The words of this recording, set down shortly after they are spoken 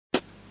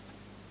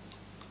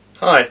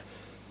Hi,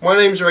 my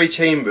name's Ray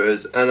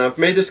Chambers and I've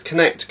made this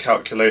Kinect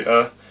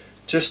Calculator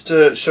just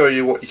to show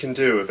you what you can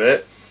do with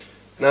it.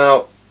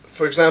 Now,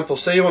 for example,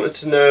 say you wanted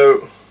to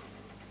know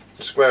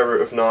the square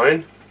root of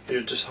 9,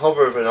 you just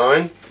hover over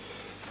 9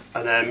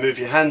 and then move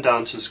your hand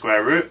down to the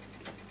square root.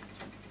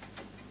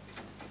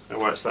 It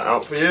works that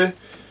out for you.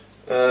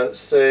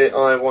 Say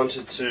I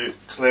wanted to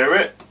clear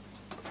it.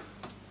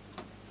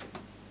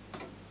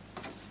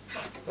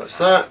 That's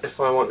that. If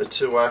I wanted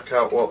to work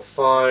out what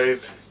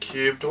 5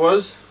 cubed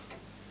was,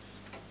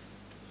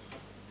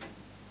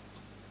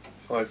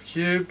 5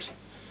 cubed,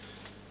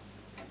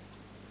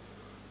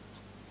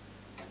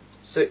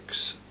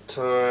 6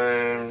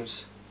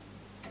 times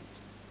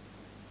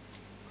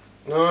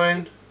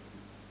 9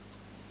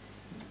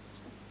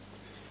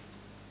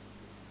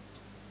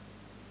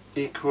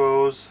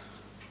 equals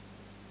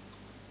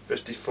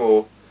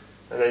 54,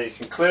 and then you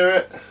can clear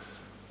it.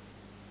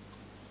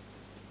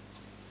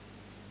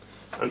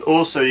 And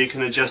also you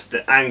can adjust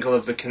the angle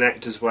of the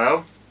Kinect as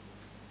well.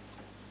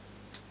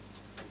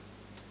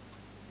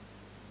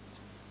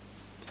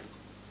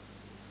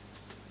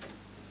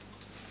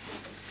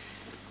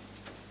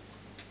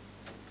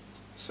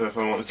 So if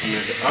I wanted to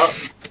move it up,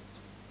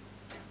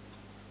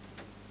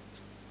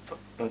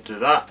 I'd do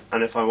that,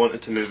 and if I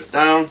wanted to move it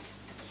down,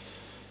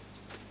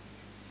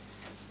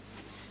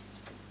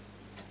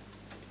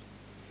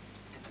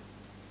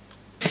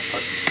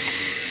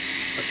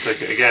 I'd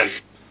click it again.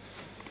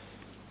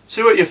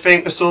 See what you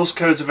think. The source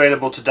code is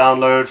available to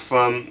download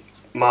from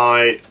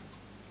my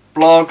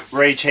blog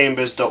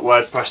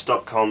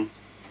raychambers.wordpress.com.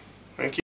 Thank you.